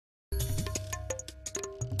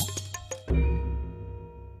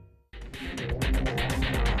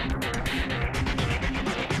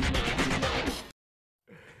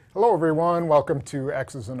Hello, everyone. Welcome to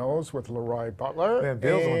X's and O's with LeRoy Butler. Man,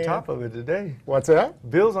 Bill's on top of it today. What's that?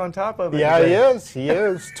 Bill's on top of it Yeah, today. he is. He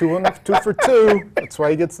is. Two for two. That's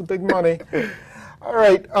why he gets the big money. All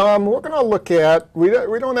right, we're going to look at, we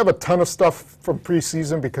don't have a ton of stuff from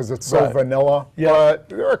preseason because it's so vanilla, but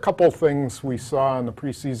there are a couple of things we saw in the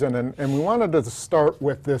preseason, and we wanted to start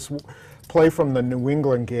with this play from the New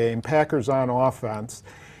England game, Packers on offense.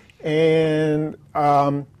 And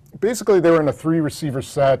basically, they were in a three-receiver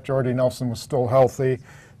set. Jordy Nelson was still healthy.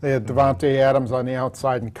 They had Devontae Adams on the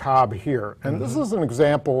outside and Cobb here. And this is an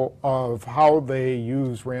example of how they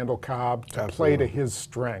use Randall Cobb to play to his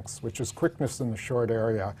strengths, which is quickness in the short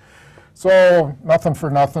area. So nothing for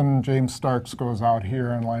nothing, James Starks goes out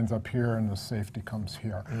here and lines up here, and the safety comes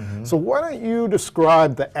here. So why don't you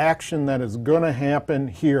describe the action that is going to happen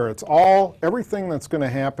here? It's all, everything that's going to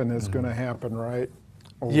happen is going to happen right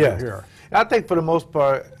over here. I think for the most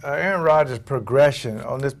part, Aaron Rodgers' progression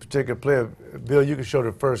on this particular play, Bill, you can show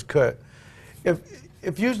the first cut.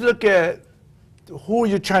 If you look at who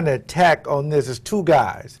you're trying to attack on this, it's two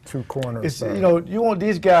guys. Two corners. It's, you know, you want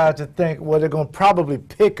these guys to think, well, they're going to probably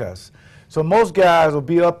pick us. So most guys will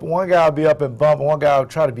be up, one guy will be up and bump, and one guy will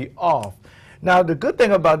try to be off. Now, the good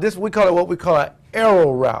thing about this, we call it what we call an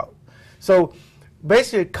arrow route. So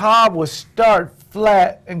basically, Cobb will start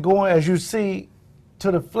flat and going, as you see, to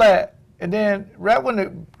the flat. And then right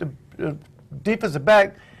when the defensive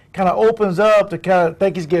back kind of opens up to kind of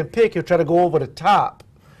think he's getting picked, he'll try to go over the top.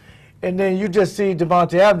 And then you just see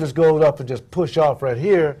Devontae Adams just goes up and just push off right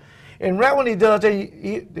here. And right when he does that,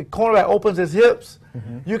 the cornerback opens his hips,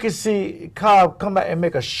 you can see Cobb come back and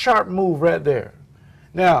make a sharp move right there.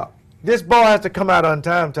 Now, this ball has to come out on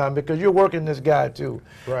time, because you're working this guy too.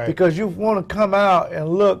 Right. Because you want to come out and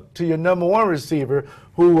look to your number one receiver,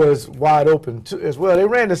 who was wide open too, as well. They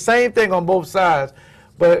ran the same thing on both sides,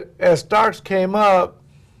 but as Starks came up,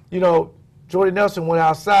 you know, Jordy Nelson went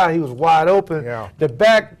outside. He was wide open. Yeah. The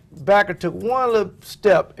backer took one little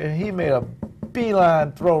step, and he made a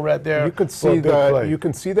beeline throw right there. You could see that. You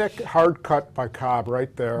can see that hard cut by Cobb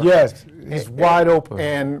right there. Yes, he's wide open.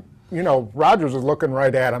 And you know, Rodgers is looking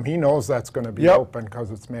right at him. He knows that's going to be open because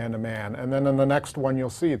it's man-to-man. And then in the next one, you'll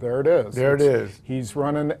see, there it is. There it is. He's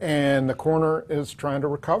running, and the corner is trying to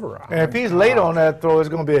recover on And if he's late on that throw, it's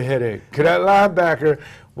going to be a headache. Because that linebacker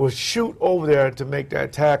will shoot over there to make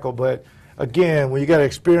that tackle. But, again, when you got an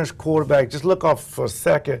experienced quarterback, just look off for a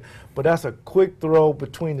second. But that's a quick throw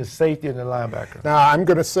between the safety and the linebacker. Now, I'm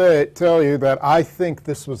going to tell you that I think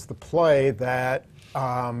this was the play that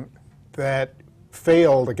that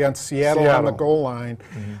failed against Seattle on the goal line.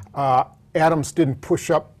 Adams didn't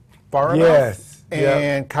push up far enough,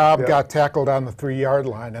 and Cobb got tackled on the 3-yard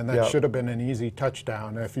line, and that should have been an easy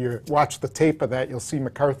touchdown. If you watch the tape of that, you'll see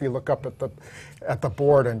McCarthy look up at the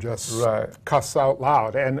board and just cuss out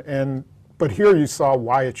loud. But here you saw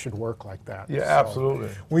why it should work like that. Yeah,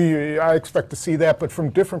 absolutely. I expect to see that, but from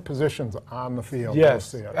different positions on the field.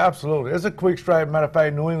 Yes, we'll see it. Absolutely. It's a quick strike. Matter of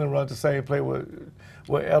fact, New England runs the same play with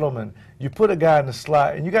Edelman. You put a guy in the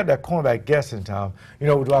slot, and you got that cornerback guessing, Tom. You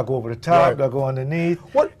know, do I go over the top? Do I go underneath?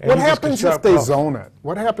 What happens if they zone it?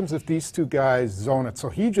 What happens if these two guys zone it? So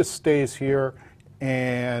he just stays here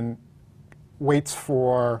and waits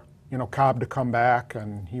for, you know, Cobb to come back,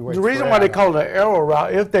 and he waits. The reason why they call it an arrow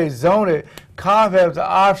route, if they zone it, Cobb has the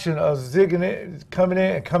option of zigging it, coming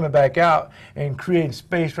in and coming back out and creating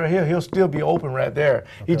space right here. He'll still be open right there.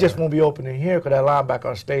 He just won't be open in here because that linebacker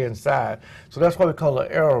will stay inside. So that's why we call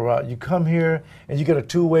it an arrow route. You come here and you get a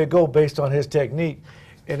two-way go based on his technique.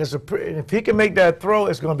 And if he can make that throw,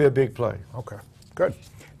 it's going to be a big play. Okay, good.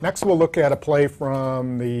 Next, we'll look at a play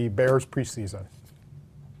from the Bears preseason.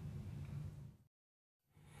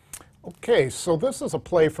 Okay, so this is a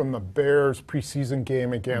play from the Bears preseason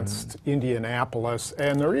game against Indianapolis.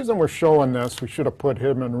 And the reason we're showing this, we should have put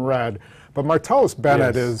him in red, but Martellus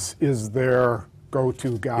Bennett is their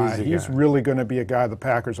go-to guy. He's really going to be a guy the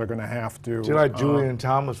Packers are going to have to. Just like Julian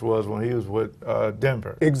Thomas was when he was with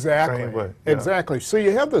Denver. Exactly. Same way. Exactly. So you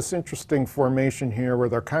have this interesting formation here where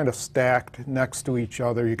they're kind of stacked next to each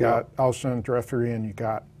other. You got Alshon Jeffrey and you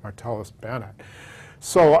got Martellus Bennett.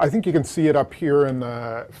 So I think you can see it up here in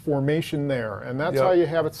the formation there, and that's how you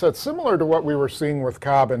have it set, similar to what we were seeing with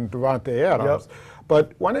Cobb and Devontae Adams.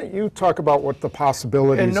 But why don't you talk about what the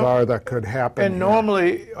possibilities are that could happen? And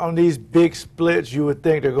normally on these big splits, you would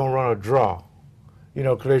think they're going to run a draw, you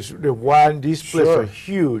know, because they're wide. These splits are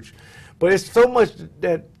huge, but it's so much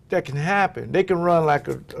that can happen. They can run like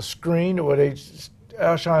a screen where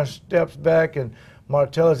Alshon steps back and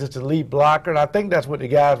Martellus is the lead blocker, and I think that's what the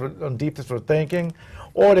guys on defense were thinking.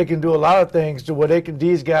 Or they can do a lot of things to where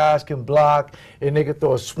these guys can block and they can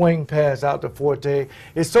throw a swing pass out to Forte.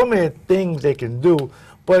 There's so many things they can do.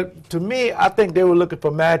 But to me, I think they were looking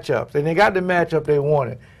for matchups, and they got the matchup they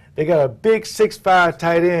wanted. They got a big 6'5"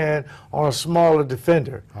 tight end on a smaller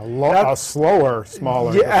defender. A slower,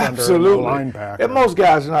 smaller defender absolutely. And linebacker. And most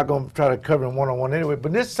guys are not going to try to cover him one-on-one anyway.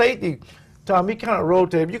 But this safety, Tom, he kind of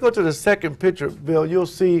rotated. If you go to the second picture, Bill, you'll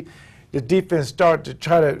see the defense start to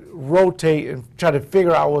try to rotate and try to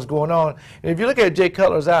figure out what's going on. And if you look at Jay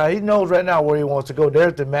Cutler's eye, he knows right now where he wants to go.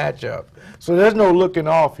 There's the matchup. So there's no looking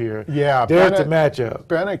off here. Yeah, there's the matchup.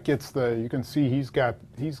 Bennett gets you can see he's got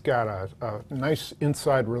a nice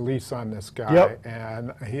inside release on this guy, yep.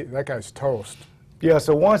 And that guy's toast. Yeah,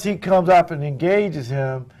 so once he comes up and engages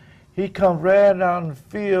him, he comes right down the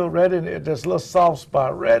field, right in this little soft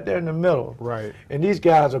spot, right there in the middle. Right. And these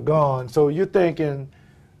guys are gone. So you're thinking,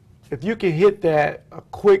 if you can hit a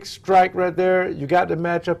quick strike right there, you got the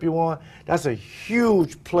matchup you want. That's a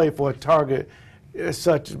huge play for a target.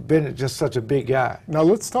 Bennett, just such a big guy. Now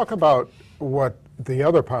let's talk about what the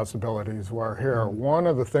other possibilities were here. One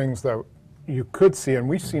of the things that you could see, and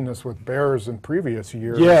we've seen this with Bears in previous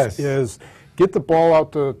years, yes. is get the ball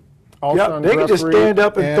out to Alshon. They can just stand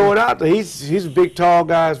up and throw it out there. He's a big, tall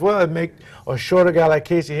guy as well, and make a shorter guy like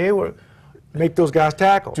Casey Hayward make those guys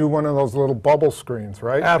tackle. Do one of those little bubble screens,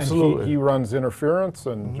 right? Absolutely. And he runs interference,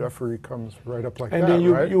 and Jeffrey comes right up like that, and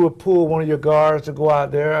then right? you would pull one of your guards to go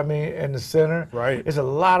out there, in the center. Right. There's a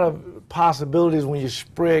lot of possibilities when you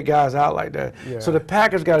spread guys out like that. Yeah. So the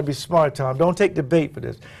Packers got to be smart, Tom. Don't take the bait for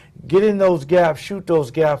this. Get in those gaps, shoot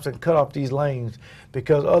those gaps, and cut off these lanes.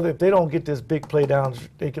 Because if they don't get this big play down,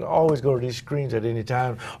 they can always go to these screens at any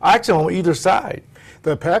time. Actually, on either side.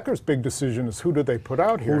 The Packers' big decision is who do they put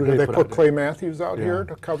out here? Do they put Clay Matthews out here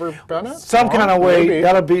to cover Bennett? Some kind of way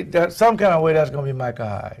some kind of way that's going to be Micah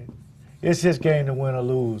Hyde. It's his game to win or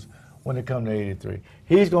lose when it comes to 83.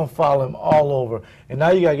 He's going to follow him all over. And now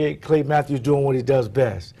you got to get Clay Matthews doing what he does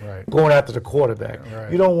best, going after the quarterback.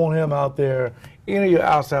 Right. You don't want him out there, any of your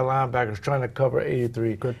outside linebackers trying to cover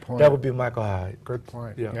 83. Good point. That would be Michael Hyde. Good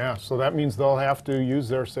point. Yeah. So that means they'll have to use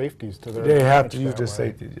their safeties to their They have to use that their way.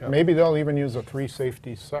 safeties. Yeah. Maybe they'll even use a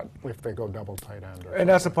 3-safety set if they go double tight end. And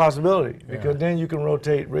that's a possibility because then you can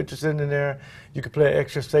rotate Richardson in there. You can play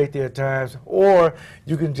extra safety at times, or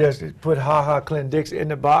you can just put Clinton Dix in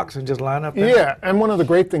the box and just line up there. Yeah, and one of the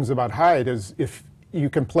great things about Hyde is if you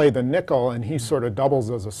can play the nickel, and he sort of doubles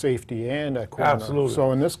as a safety and a corner. Absolutely.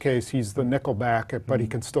 So in this case, he's the nickel back, but he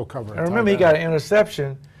can still cover. And remember, he got an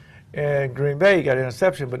interception in Green Bay. He got an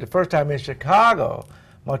interception, but the first time in Chicago,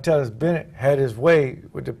 Martellus Bennett had his way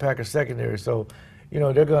with the Packers secondary. So,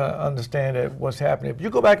 they're going to understand that what's happening. If you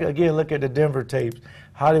go back again, look at the Denver tapes,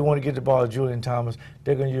 how they want to get the ball to Julian Thomas,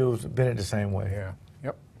 they're going to use Bennett the same way. Yeah.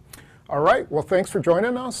 Yep. All right. Well, thanks for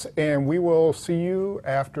joining us, and we will see you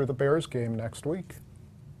after the Bears game next week.